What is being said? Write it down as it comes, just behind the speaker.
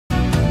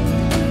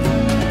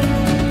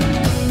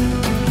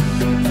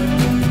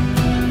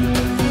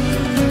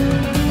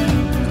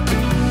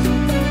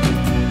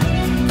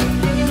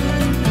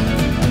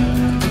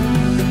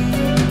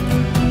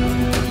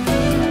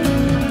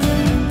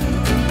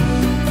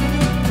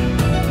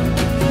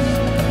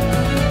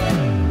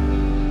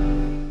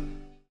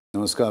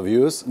Namaskar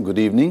viewers, good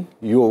evening.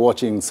 You are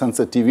watching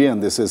Sansad TV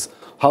and this is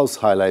House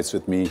Highlights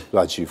with me,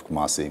 Rajiv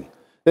Kumar Singh.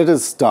 Let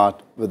us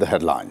start with the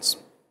headlines.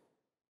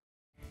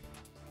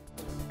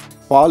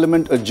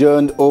 Parliament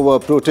adjourned over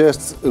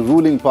protests,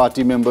 ruling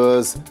party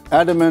members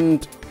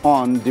adamant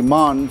on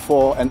demand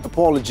for an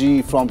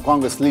apology from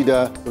Congress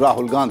leader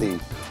Rahul Gandhi.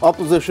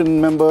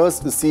 Opposition members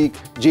seek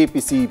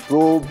JPC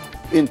probe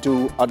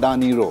into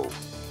Adani row.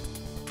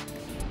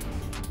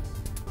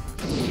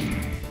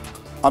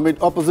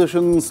 Amid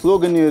opposition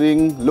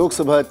sloganeering, Lok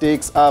Sabha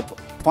takes up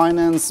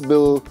Finance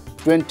Bill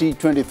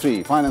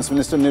 2023. Finance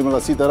Minister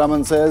Nirmala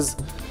Sitharaman says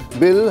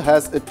bill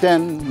has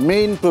 10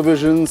 main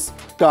provisions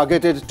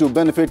targeted to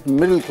benefit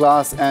middle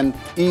class and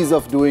ease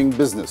of doing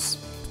business.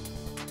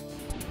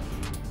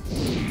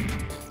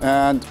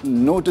 And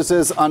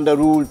notices under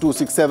Rule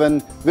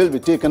 267 will be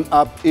taken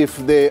up if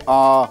they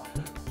are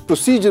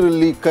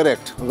procedurally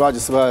correct.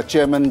 Rajya Sabha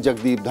Chairman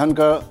Jagdeep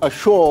Dhankar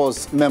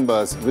assures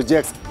members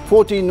rejects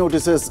 14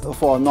 notices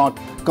for not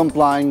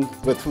complying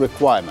with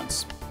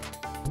requirements.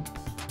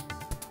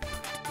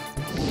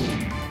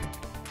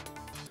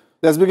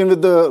 Let's begin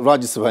with the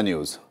Rajya Sabha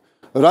news.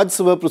 Rajya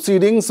Sabha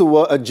proceedings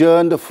were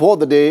adjourned for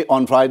the day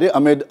on Friday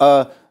amid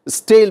a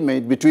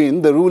stalemate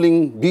between the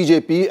ruling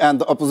BJP and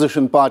the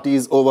opposition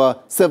parties over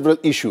several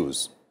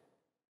issues.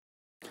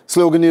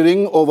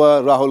 Sloganeering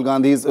over Rahul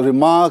Gandhi's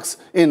remarks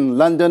in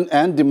London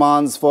and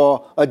demands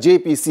for a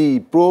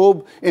JPC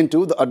probe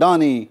into the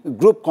Adani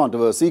group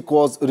controversy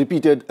caused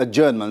repeated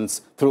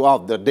adjournments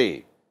throughout the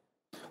day.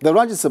 The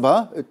Rajya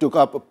Sabha took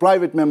up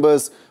private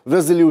members'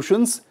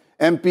 resolutions.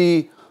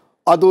 MP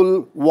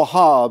Abdul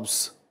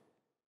Wahab's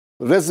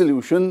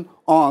resolution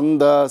on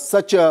the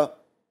Sacha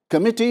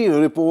Committee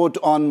report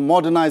on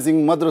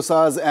modernizing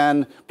madrasas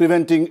and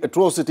preventing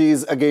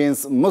atrocities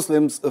against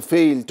Muslims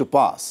failed to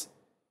pass.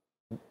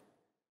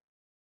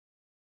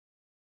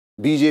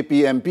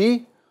 BJP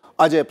MP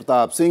Ajay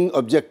Pratap Singh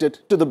objected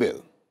to the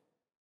bill.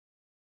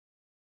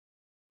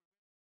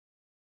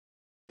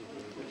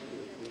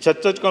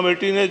 Such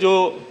committee ने जो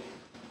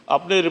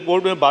अपने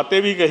report में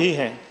बातें भी कही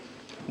हैं,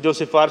 जो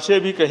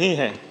सिफारिशें भी कही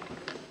हैं,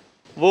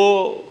 वो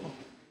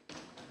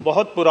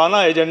बहुत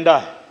पुराना एजेंडा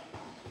है।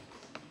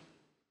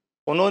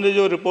 उन्होंने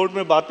जो रिपोर्ट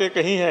में बातें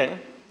कही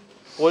हैं,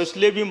 वो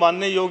इसलिए भी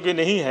मानने योग्य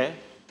नहीं है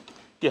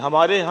कि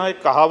हमारे यहाँ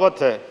एक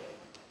कहावत है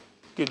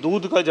कि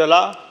दूध का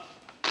जला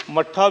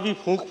मट्ठा भी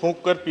फूंक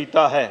फूंक कर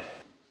पीता है।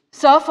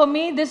 Sir, for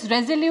me, this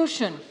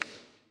resolution,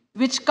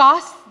 which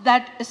casts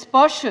that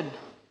aspersion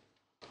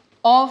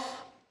of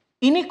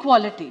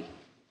inequality,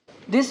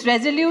 this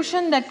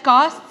resolution that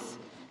casts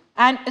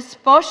an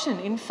aspersion,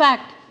 in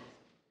fact,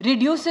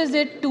 reduces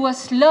it to a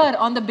slur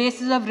on the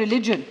basis of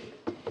religion,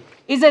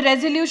 is a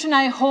resolution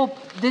I hope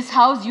this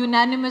House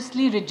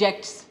unanimously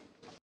rejects.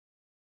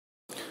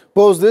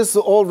 Post this,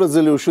 all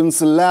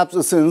resolutions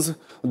lapsed since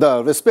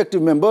the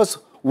respective members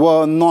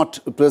were not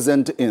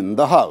present in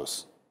the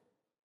House.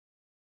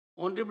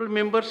 Honorable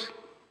members,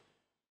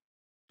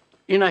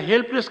 in a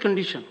helpless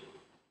condition,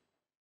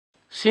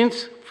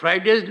 since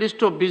Friday's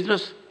list of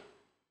business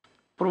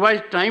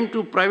provides time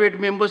to private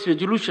members'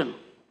 resolution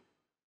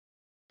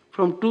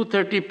from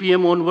 2:30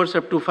 p.m. onwards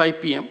up to 5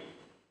 p.m.,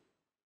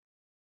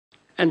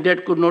 and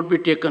that could not be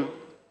taken.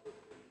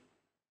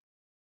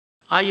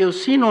 I have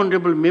seen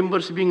honorable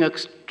members being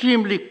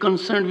extremely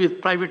concerned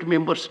with private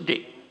members'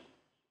 day.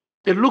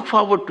 They look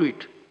forward to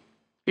it.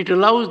 It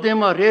allows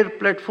them a rare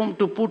platform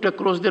to put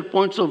across their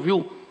points of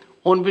view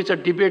on which a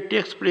debate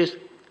takes place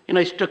in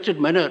a structured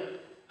manner,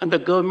 and the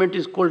government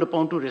is called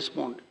upon to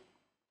respond.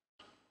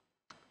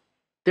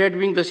 That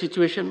being the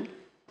situation,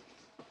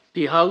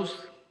 the House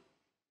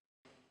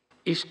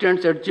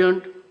stands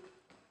adjourned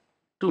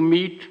to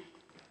meet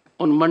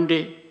on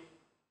Monday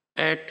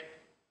at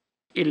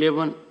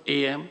 11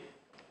 a.m.,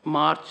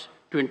 March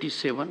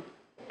 27,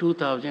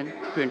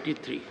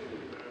 2023.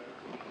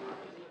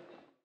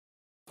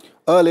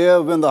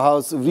 Earlier, when the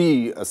House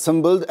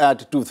reassembled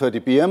at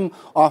 2:30 p.m.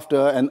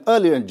 after an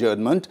earlier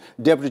adjournment,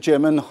 Deputy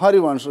Chairman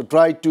Harivansh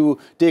tried to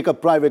take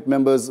up private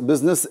members'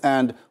 business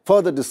and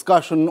further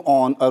discussion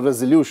on a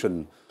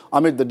resolution.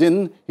 Amid the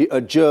din, he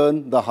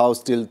adjourned the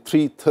House till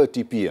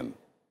 3:30 p.m.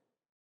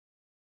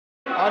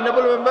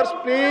 Honorable members,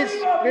 please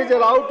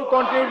allow to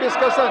continue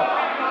discussion.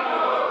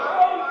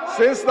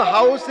 Since the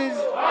House is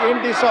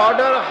in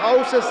disorder,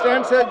 House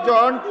stands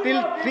adjourned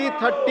till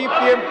 3:30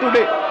 p.m.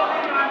 today.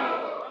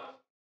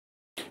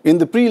 In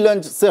the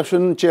pre-lunch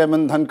session,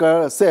 Chairman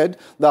Dhankar said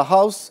the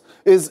House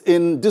is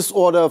in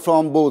disorder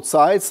from both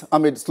sides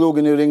amid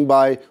sloganeering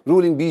by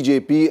ruling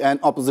BJP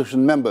and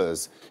opposition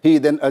members. He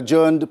then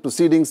adjourned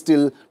proceedings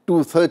till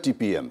 2:30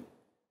 p.m.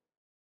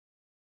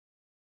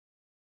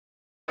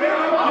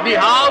 The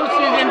House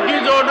is in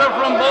disorder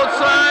from both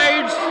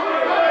sides.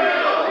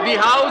 The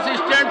House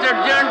stands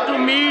adjourned to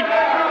meet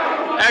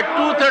at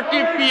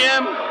 2:30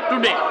 p.m.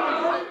 today.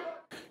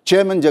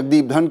 Chairman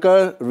Jagdeep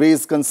Dhankar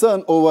raised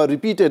concern over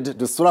repeated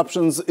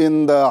disruptions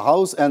in the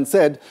House and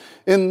said,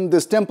 in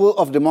this temple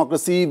of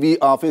democracy, we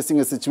are facing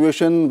a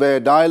situation where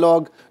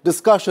dialogue,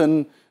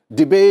 discussion,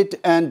 debate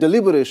and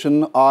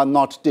deliberation are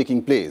not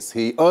taking place.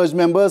 He urged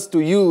members to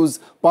use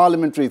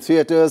parliamentary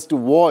theatres to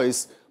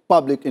voice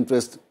public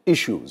interest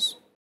issues.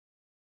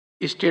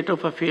 State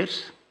of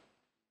affairs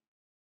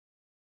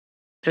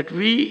that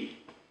we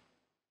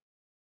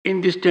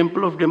in this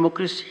temple of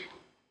democracy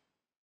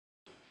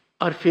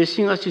are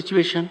facing a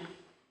situation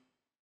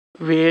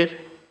where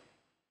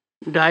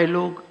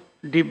dialogue,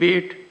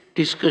 debate,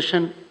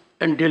 discussion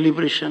and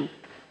deliberation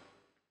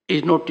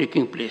is not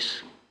taking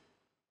place.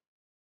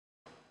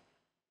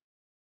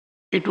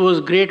 It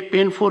was great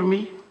pain for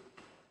me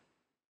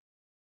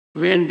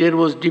when there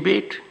was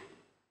debate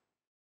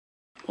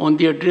on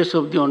the address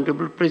of the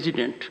Honorable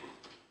President.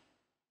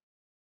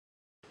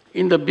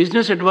 In the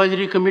Business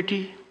Advisory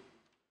Committee,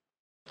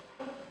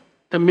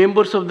 the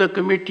members of the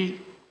committee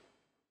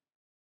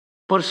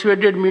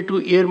persuaded me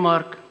to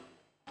earmark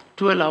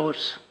 12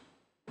 hours.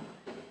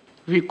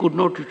 We could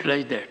not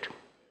utilize that.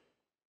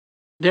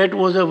 That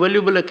was a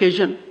valuable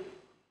occasion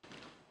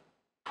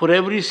for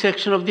every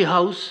section of the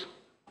House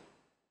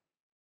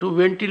to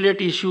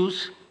ventilate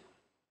issues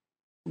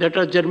that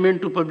are germane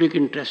to public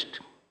interest.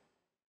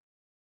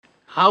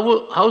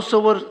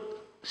 Howsoever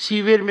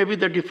severe may be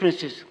the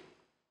differences,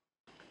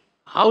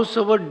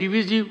 howsoever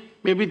divisive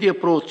may be the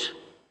approach,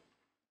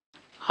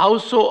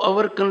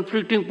 howsoever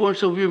conflicting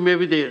points of view may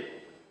be there,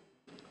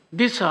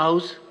 this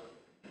House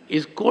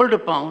is called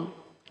upon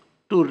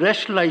to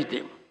rationalize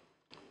them.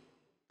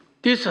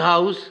 This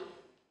House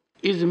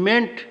is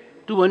meant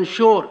to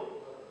ensure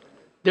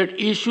that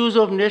issues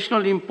of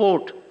national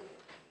import,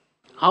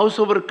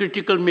 howsoever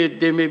critical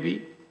they may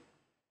be,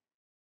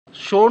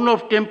 shorn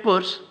of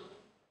tempers,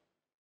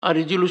 a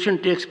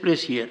resolution takes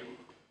place here.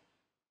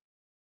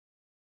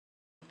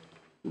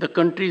 The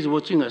country is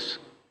watching us.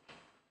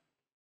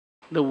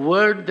 The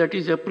world that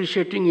is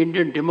appreciating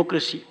Indian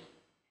democracy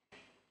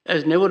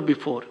as never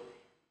before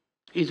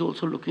is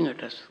also looking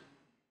at us.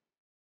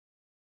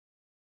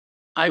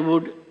 I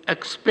would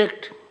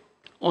expect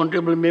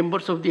honorable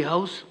members of the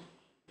House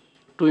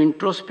to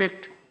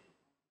introspect,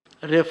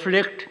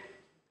 reflect,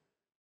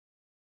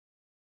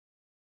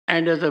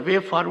 and as a way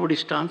forward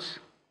stance,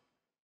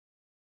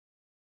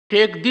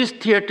 take this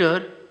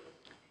theatre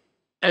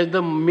as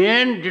the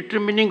main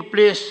determining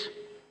place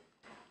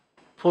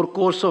for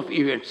course of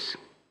events.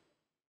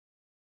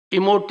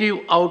 Emotive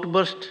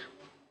outburst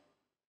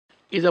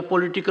is a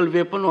political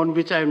weapon on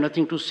which I have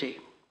nothing to say.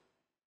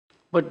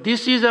 But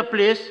this is a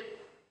place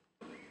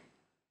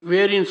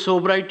where in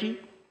sobriety,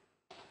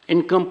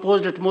 in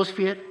composed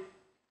atmosphere,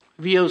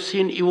 we have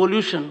seen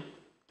evolution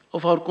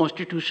of our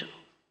Constitution.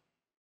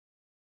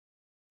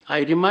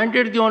 I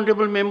reminded the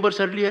honorable members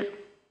earlier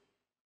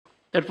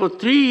that for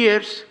 3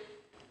 years,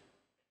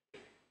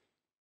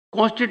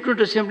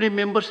 Constituent Assembly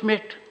members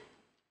met.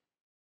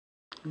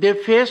 They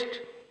faced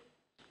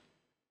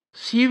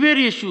severe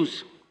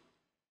issues,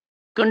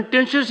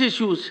 contentious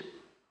issues,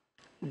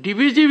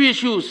 divisive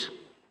issues,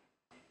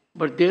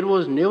 but there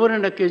was never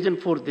an occasion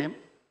for them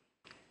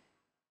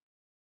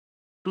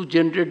to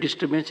generate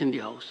disturbance in the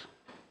House,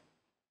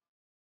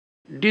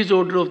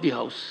 disorder of the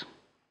House,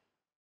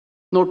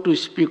 not to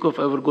speak of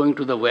ever going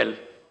to the well,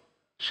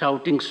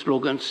 shouting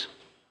slogans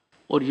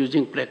or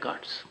using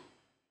placards.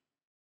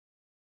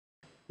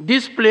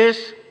 This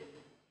place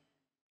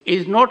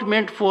is not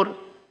meant for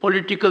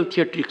political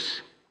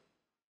theatrics.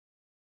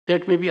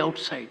 That may be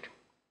outside.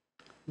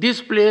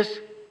 This place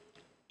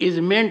is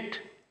meant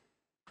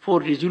for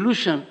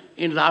resolution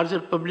in larger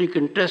public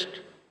interest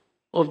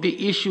of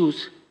the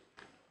issues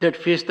that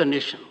face the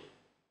nation.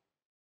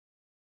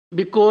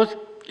 Because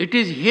it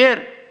is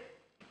here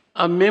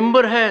a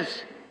member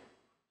has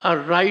a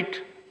right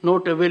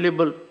not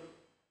available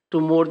to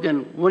more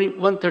than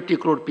 130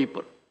 crore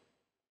people.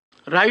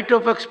 Right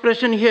of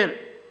expression here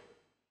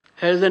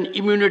has an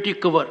immunity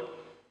cover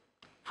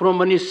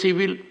from any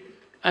civil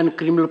and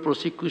criminal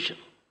prosecution.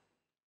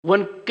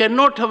 One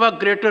cannot have a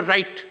greater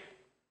right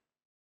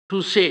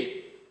to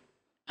say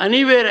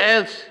anywhere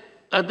else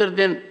other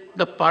than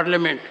the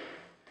Parliament,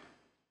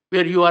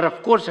 where you are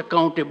of course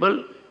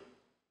accountable,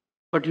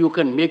 but you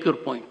can make your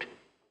point.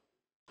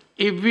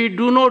 If we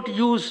do not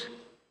use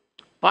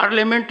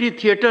parliamentary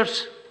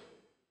theatres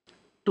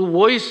to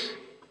voice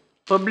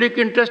public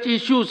interest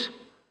issues,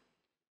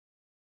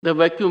 the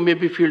vacuum may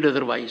be filled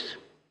otherwise.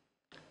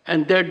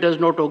 And that does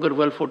not augur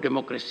well for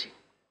democracy.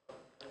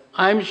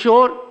 I am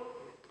sure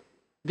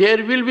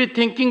there will be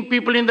thinking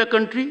people in the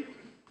country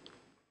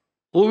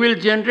who will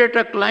generate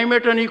a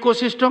climate and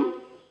ecosystem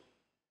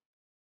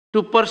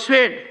to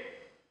persuade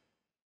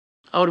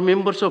our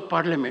members of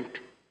Parliament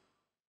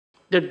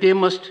that they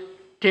must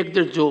take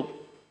their job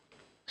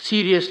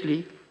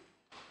seriously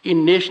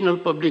in national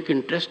public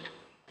interest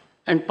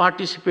and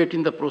participate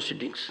in the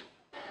proceedings.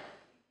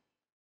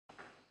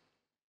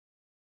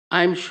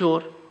 I am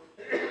sure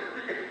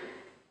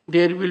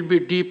there will be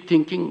deep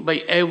thinking by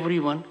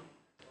everyone,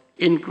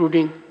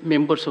 including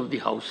members of the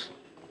House.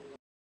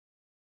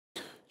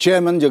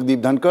 Chairman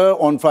Jagdeep Dhankar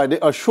on Friday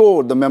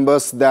assured the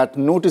members that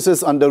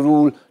notices under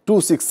Rule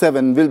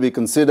 267 will be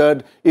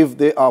considered if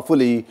they are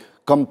fully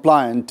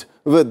compliant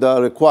with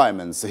the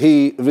requirements.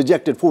 He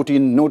rejected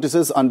 14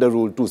 notices under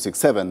Rule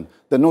 267.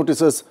 The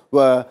notices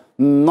were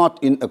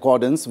not in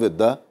accordance with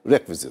the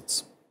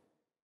requisites.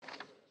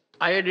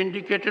 I had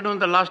indicated on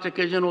the last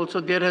occasion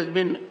also there has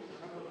been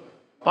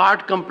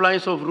part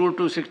compliance of Rule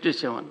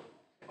 267.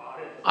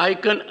 I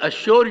can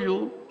assure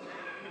you,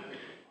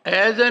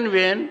 as and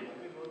when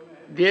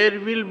there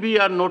will be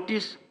a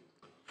notice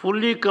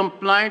fully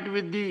compliant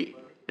with the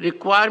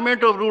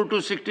requirement of Rule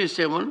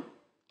 267,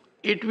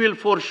 it will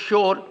for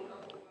sure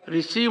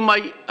receive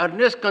my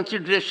earnest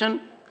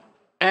consideration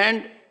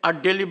and a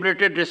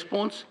deliberated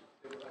response.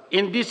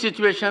 In this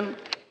situation,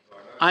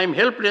 I am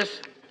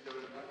helpless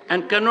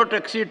and cannot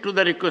accede to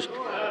the request.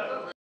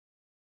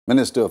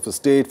 Minister of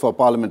State for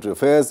Parliamentary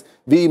Affairs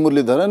V.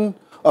 Muralidharan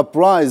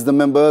apprised the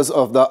members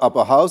of the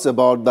upper house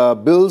about the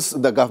bills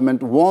the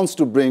government wants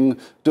to bring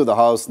to the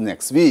house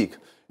next week.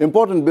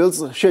 Important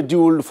bills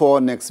scheduled for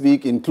next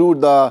week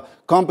include the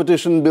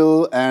Competition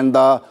Bill and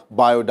the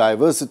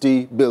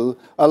Biodiversity Bill,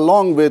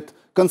 along with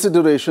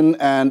consideration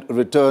and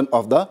return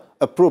of the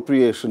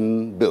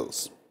appropriation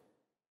bills.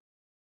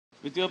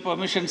 With your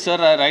permission, sir,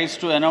 I rise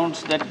to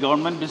announce that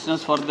government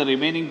business for the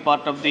remaining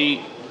part of the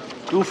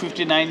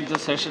 259th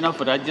session of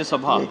Rajya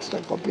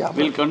Sabha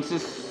will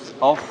consist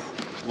of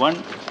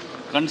 1.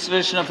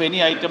 Consideration of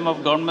any item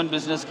of government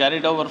business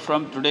carried over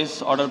from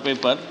today's order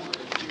paper,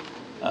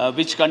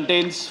 which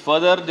contains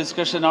further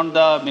discussion on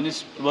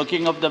the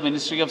working of the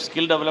Ministry of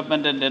Skill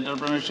Development and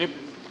Entrepreneurship,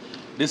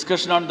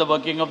 discussion on the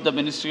working of the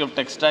Ministry of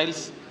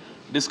Textiles,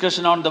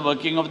 discussion on the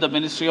working of the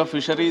Ministry of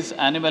Fisheries,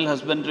 Animal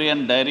Husbandry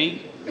and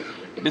Dairy,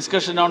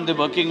 discussion on the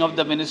working of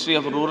the Ministry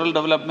of Rural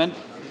Development,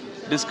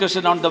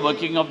 discussion on the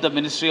working of the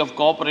Ministry of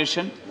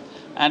Cooperation,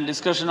 and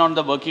discussion on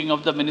the working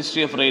of the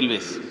Ministry of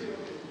Railways.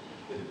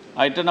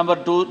 Item number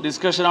 2,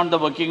 discussion on the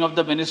working of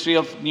the Ministry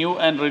of New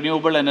and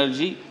Renewable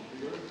Energy.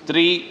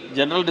 3,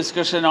 general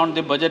discussion on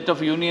the budget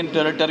of Union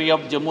Territory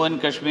of Jammu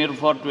and Kashmir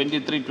for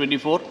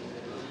 23-24.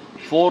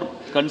 4,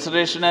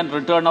 consideration and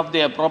return of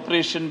the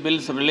appropriation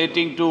bills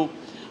relating to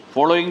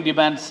following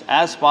demands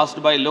as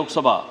passed by Lok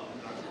Sabha.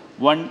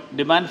 1,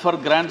 demand for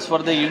grants for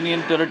the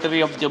Union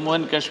Territory of Jammu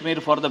and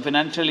Kashmir for the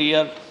financial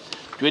year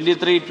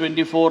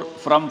 23-24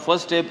 from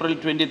 1st April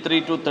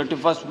 23 to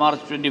 31st March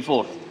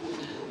 24.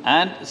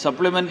 And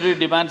supplementary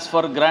demands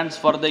for grants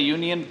for the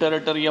Union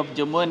Territory of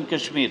Jammu and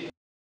Kashmir.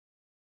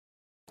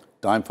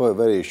 Time for a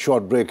very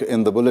short break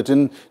in the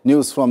bulletin.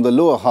 News from the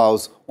lower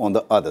house on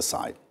the other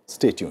side.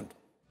 Stay tuned.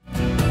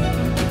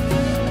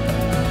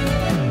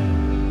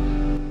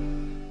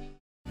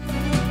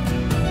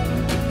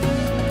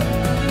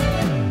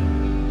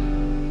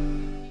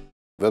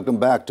 Welcome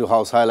back to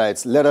House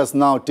Highlights. Let us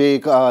now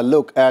take a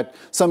look at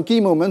some key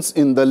moments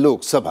in the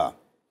Lok Sabha.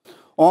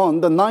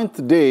 On the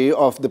 9th day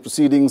of the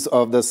proceedings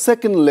of the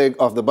second leg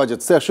of the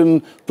budget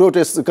session,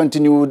 protests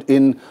continued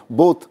in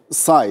both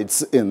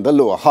sides in the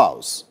lower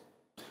house.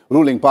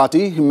 Ruling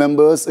party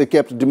members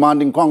kept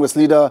demanding Congress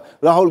leader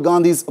Rahul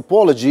Gandhi's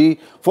apology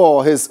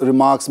for his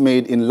remarks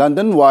made in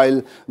London,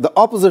 while the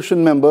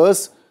opposition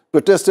members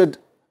protested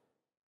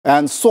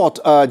and sought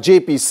a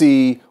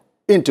JPC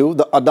into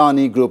the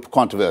Adani Group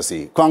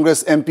controversy.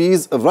 Congress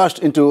MPs rushed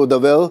into the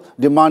well,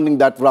 demanding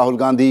that Rahul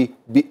Gandhi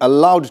be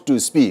allowed to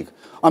speak.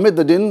 Amid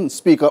the din,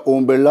 Speaker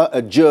Om Birla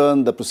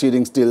adjourned the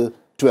proceedings till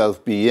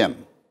 12 p.m.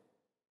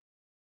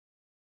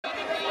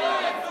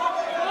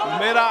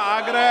 मेरा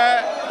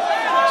आग्रह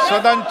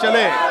सदन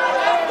चले,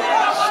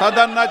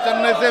 सदन न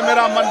चलने से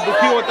मेरा मन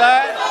दुखी होता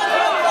है।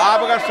 आप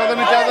अगर सदन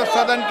में चाहे तो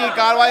सदन की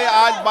कार्रवाई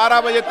आज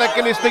 12 बजे तक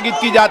के लिए स्थगित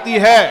की जाती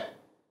है।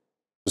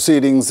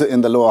 Proceedings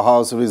in the lower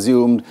house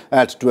resumed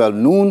at 12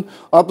 noon.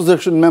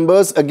 Opposition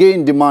members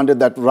again demanded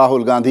that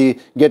Rahul Gandhi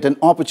get an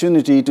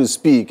opportunity to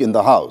speak in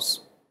the house.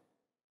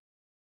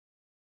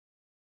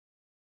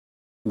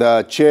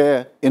 The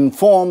chair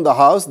informed the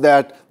House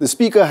that the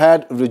Speaker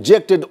had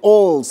rejected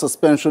all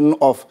suspension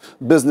of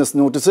business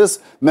notices.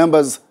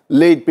 Members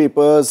laid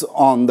papers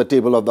on the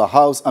table of the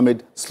House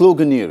amid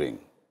sloganeering.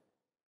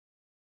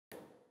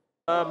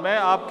 मैं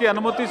आपकी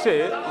अनुमति से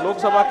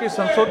लोकसभा की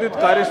संशोधित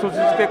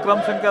कार्यसूची के क्रम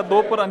संख्या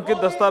 2 पर अंकित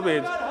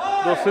दस्तावेज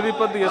जो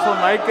श्रीपद यशो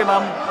नाइक के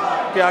नाम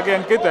के आगे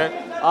अंकित है,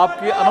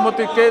 आपकी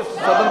अनुमति के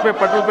सदन पे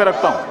पटल पे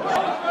रखता हूँ।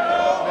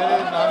 मेरे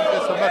नाम के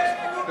समक्ष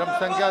क्रम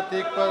संख्या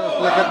 3 पर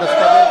उल्लेखित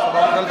दस्तावेज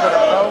सभापटल पर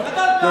रखता हूँ,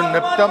 जो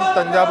निपटम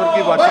तंजावुर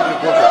की वार्षिक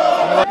रिपोर्ट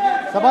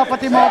है।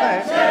 सभापति महोदय,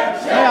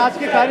 मैं आज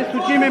की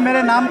कार्यसूची में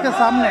मेरे नाम के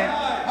सामने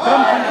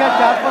क्रम संख्या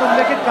 4 पर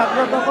उल्लेखित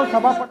कार्यक्रमों को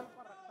सभापति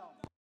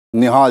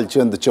Nihal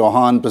Chand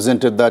Chauhan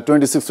presented the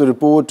 26th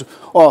report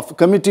of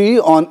Committee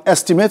on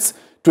Estimates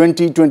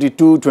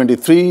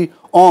 2022-23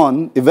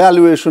 on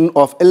evaluation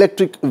of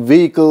electric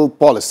vehicle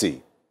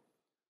policy.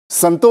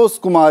 Santosh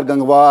Kumar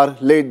Gangwar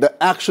laid the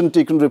action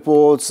taken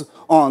reports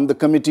on the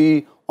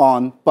Committee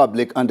on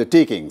Public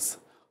Undertakings.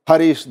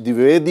 Harish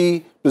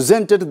Dwivedi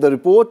presented the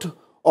report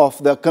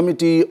of the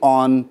Committee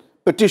on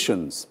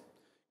Petitions.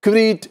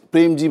 Kirit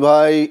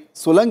Premjibhai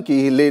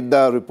Solanki led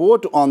the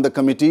report on the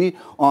Committee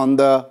on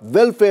the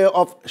Welfare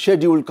of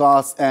Scheduled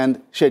Castes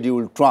and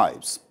Scheduled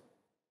Tribes.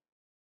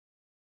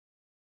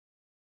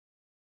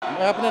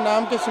 मैं अपने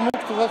नाम के सम्मुख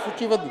तथा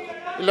सूचीबद्ध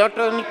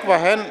electronic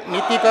वाहन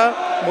नीति का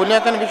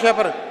मूल्यांकन विषय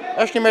पर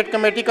एस्टीमेट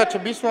कमेटी का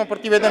 26वां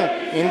प्रतिवेदन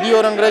हिंदी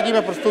और अंग्रेजी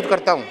में प्रस्तुत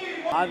करता हूं।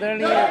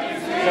 आदरणीय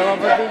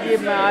सभापति जी,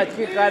 मैं आज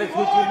की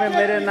कार्यसूची में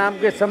मेरे नाम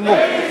के सम्मुख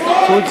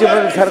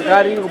सूचीबद्ध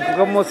सरकारी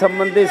उपक्रमों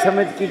संबंधी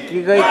समिति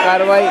की गई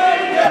कार्रवाई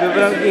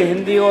विवरण की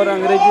हिंदी और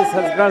अंग्रेजी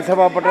संस्करण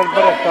सभा पटल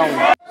पर रखता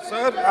हूँ।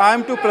 Sir, I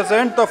am to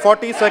present the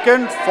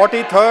 42nd,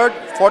 43rd,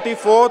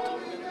 44th,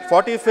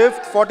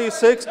 45th,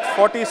 46th,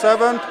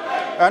 47th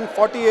and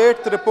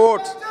 48th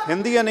reports,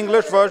 Hindi and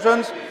English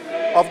versions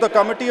of the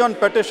Committee on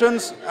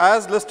Petitions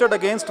as listed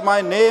against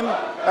my name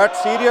at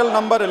serial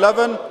number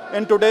 11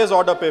 in today's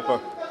order paper.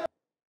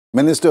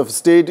 Minister of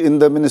State in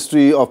the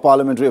Ministry of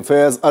Parliamentary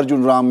Affairs,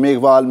 Arjun Ram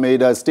Meghwal,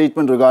 made a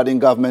statement regarding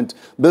government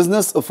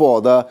business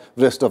for the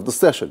rest of the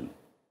session.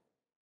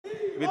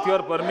 With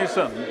your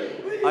permission,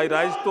 I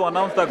rise to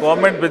announce the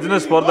government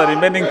business for the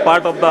remaining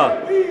part of the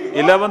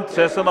 11th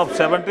session of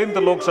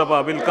 17th Lok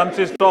Sabha will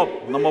consist of,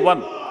 number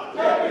 1,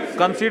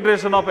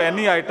 consideration of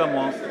any item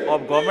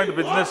of government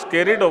business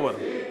carried over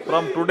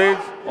from today's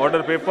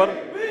order paper.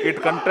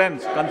 It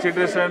contains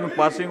consideration and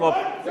passing of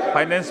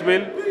Finance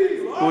Bill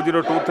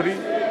 2023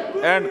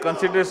 and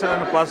consideration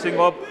and passing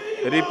of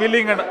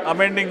repealing and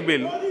amending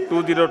Bill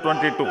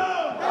 2022.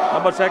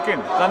 Number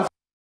 2,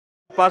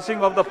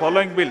 passing of the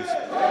following bills.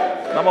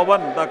 Number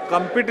 1, the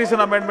Competition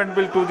Amendment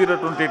Bill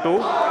 2022.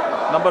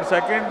 Number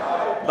 2,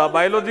 the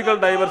Biological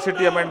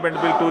Diversity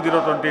Amendment Bill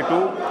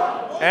 2022.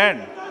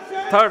 And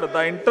 3rd,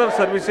 the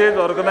Inter-Services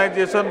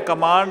Organization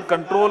Command,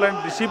 Control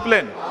and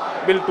Discipline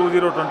Bill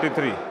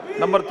 2023.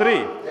 Number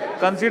 3,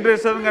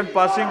 consideration and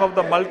passing of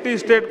the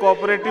Multi-State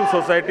Cooperative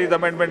Societies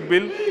Amendment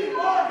Bill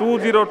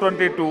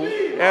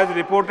 2022 as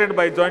reported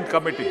by Joint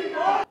Committee.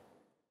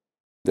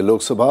 The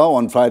Lok Sabha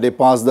on Friday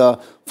passed the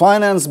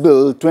Finance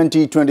Bill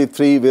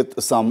 2023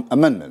 with some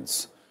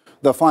amendments.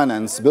 The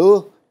Finance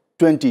Bill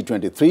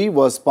 2023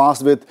 was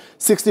passed with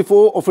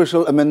 64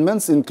 official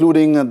amendments,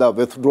 including the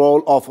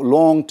withdrawal of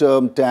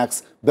long-term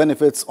tax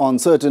benefits on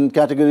certain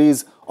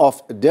categories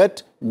of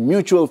debt,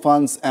 mutual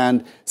funds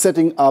and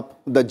setting up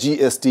the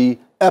GST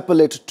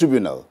Appellate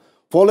Tribunal.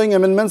 Following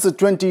amendments,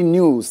 20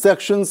 new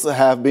sections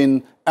have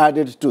been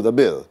added to the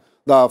bill.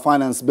 The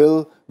Finance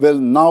Bill will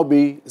now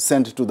be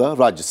sent to the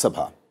Rajya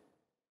Sabha.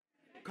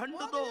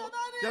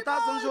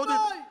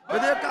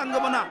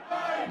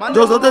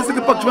 जो सदस्य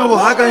के पक्ष में वो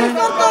हाँ कहें,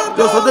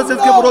 जो सदस्य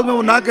के विरोध में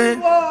वो ना कहें।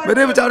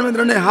 मेरे विचार में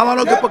निर्णय हाँ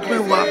वालों के पक्ष में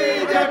हुआ,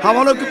 हाँ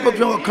वालों के पक्ष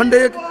में हुआ। खंड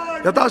 1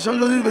 यथा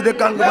संशोधित विधेयक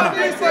का अंग बना।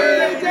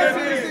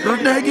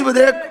 प्रश्न है कि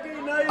विधेयक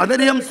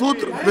अधिनियम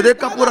सूत्र विधेयक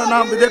का पूरा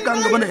नाम विधेयक का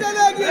अंग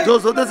बने। जो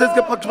सदस्य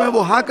के पक्ष में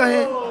वो हाँ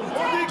कहें,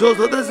 जो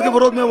सदस्य के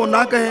विरोध में वो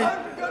ना कहें।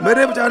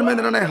 मेरे विचार में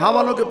निर्णय हाँ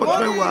वालों के पक्ष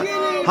में हुआ,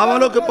 हाँ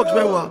वालों के पक्ष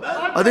में हुआ।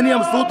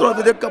 अधिनियम सूत्र और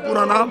विधेयक का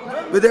पूरा नाम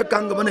विधेयक का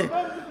अंग बने।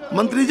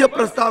 मंत्री जी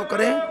प्रस्ताव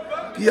करें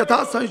कि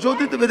यथा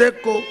संशोधित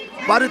विधेयक को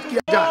पारित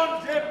किया जाए।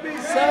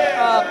 Sir,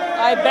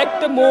 I beg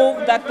to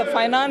move that the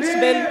Finance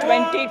Bill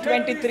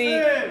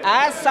 2023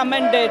 as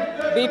amended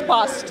be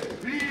passed.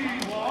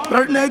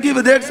 प्रश्न है कि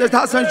विधेयक से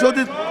यथा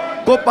संशोधित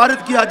को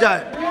पारित किया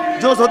जाए।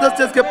 जो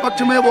सदस्य इसके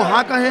पक्ष में वो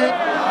हाँ कहें,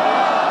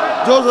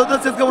 जो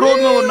सदस्य इसके विरोध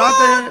में वो ना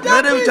कहें।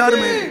 मेरे विचार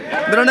में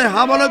निर्णय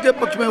हाँ वालों के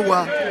पक्ष में हुआ,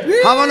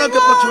 हाँ वालों के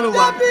पक्ष में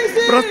हुआ।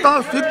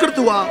 प्रस्ताव स्वीकृत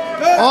हुआ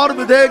और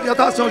विधेयक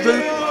यथा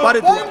संशोधित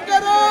पारित हुआ।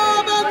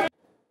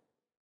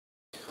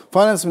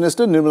 Finance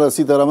Minister Nirmala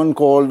Sitharaman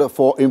called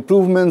for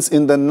improvements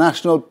in the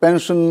national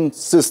pension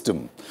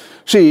system.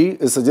 She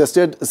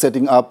suggested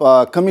setting up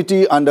a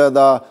committee under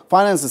the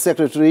Finance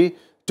Secretary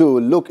to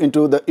look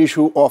into the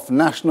issue of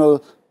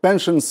national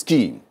pension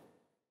scheme.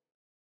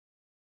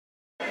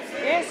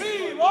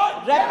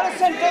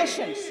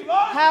 Representations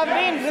have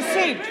been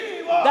received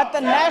that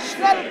the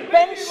national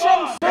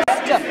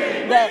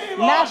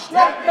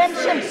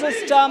pension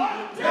system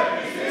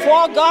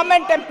for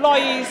government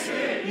employees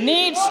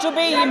needs to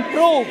be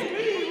improved.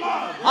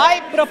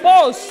 I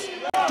propose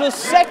to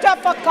set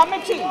up a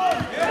committee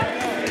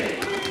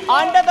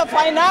under the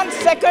Finance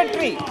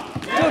Secretary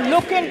to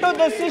look into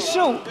this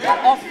issue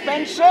of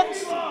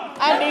pensions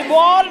and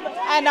evolve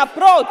an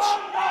approach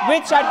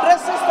which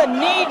addresses the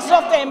needs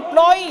of the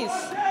employees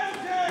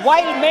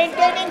while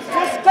maintaining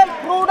fiscal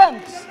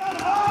prudence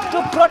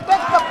to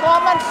protect the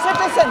common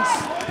citizens.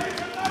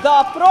 The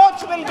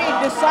approach will be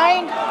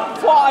designed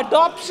for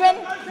adoption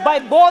by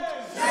both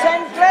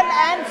central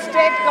and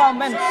state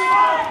governments.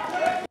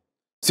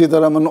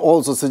 Sitharaman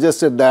also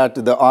suggested that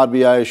the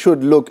RBI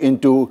should look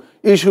into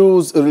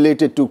issues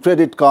related to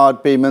credit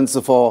card payments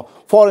for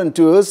foreign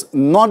tours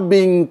not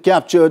being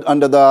captured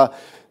under the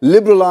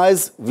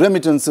liberalized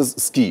remittances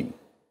scheme.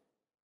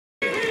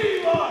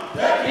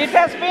 It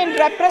has been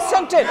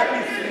represented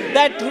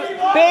that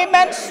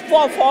payments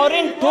for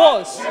foreign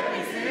tours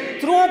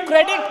through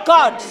credit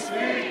cards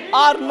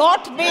are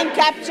not being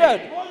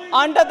captured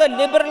under the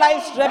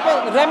liberalized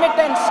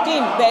remittance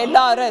scheme, the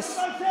LRS,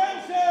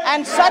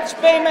 and such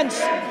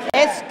payments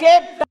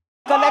escape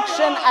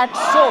collection at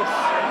source.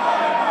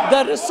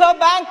 The Reserve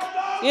Bank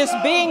is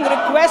being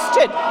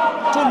requested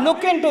to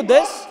look into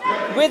this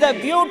with a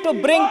view to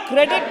bring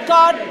credit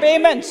card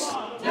payments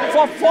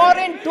for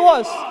foreign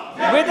tours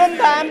within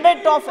the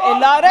ambit of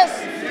LRS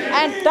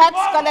and tax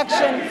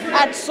collection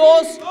at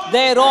source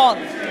thereon.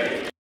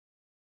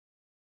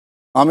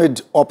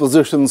 Amid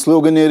opposition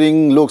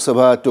sloganeering, Lok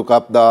Sabha took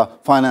up the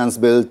Finance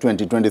Bill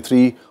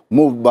 2023,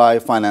 moved by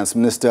Finance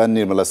Minister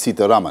Nirmala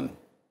Sitharaman.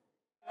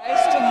 I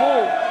rise to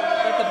move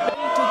that the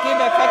bill to give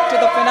effect to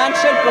the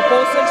financial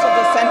proposals of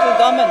the central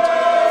government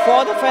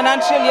for the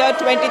financial year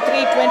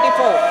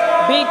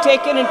 23-24 be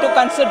taken into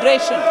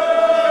consideration.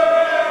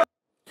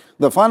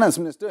 The Finance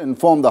Minister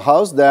informed the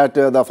House that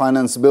the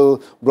Finance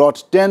Bill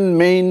brought 10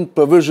 main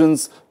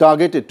provisions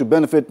targeted to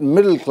benefit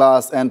middle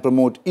class and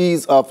promote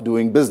ease of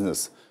doing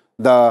business.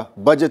 The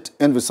budget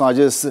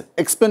envisages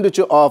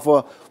expenditure of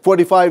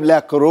 45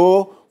 lakh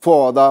crore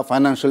for the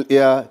financial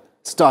year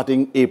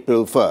starting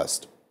April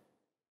 1st.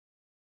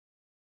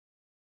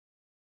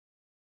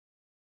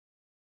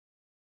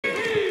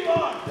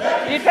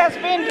 It has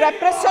been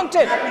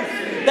represented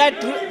that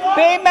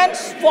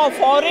payments for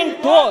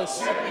foreign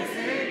tours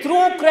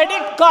through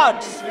credit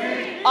cards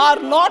are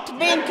not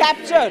being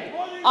captured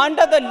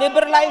under the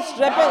liberalized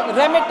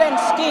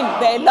remittance scheme,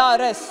 the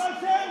LRS,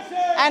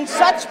 and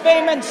such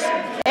payments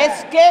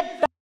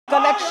escape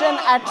collection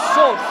at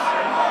source.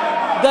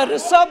 The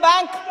Reserve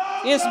Bank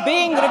is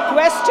being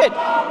requested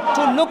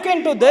to look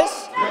into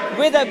this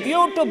with a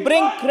view to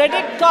bring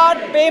credit card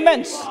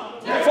payments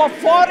for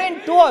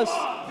foreign tours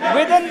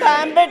within the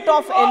ambit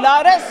of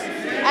LRS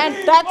and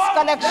tax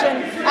collection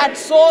at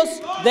source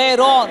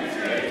thereon.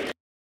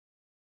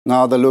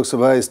 Now the Lok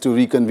Sabha is to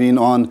reconvene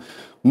on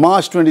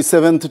March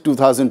 27,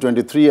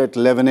 2023 at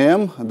 11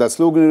 a.m. The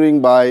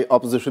sloganeering by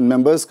opposition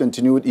members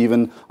continued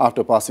even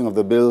after passing of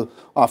the bill.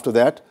 After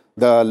that,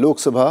 the Lok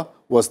Sabha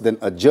was then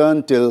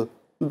adjourned till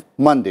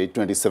Monday,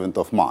 27th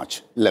of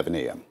March, 11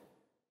 a.m.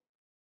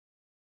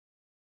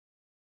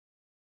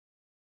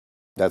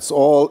 That's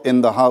all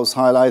in the House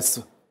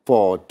highlights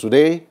for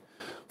today.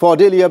 For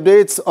daily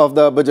updates of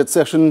the budget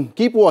session,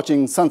 keep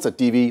watching Sansad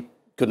TV.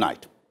 Good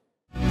night.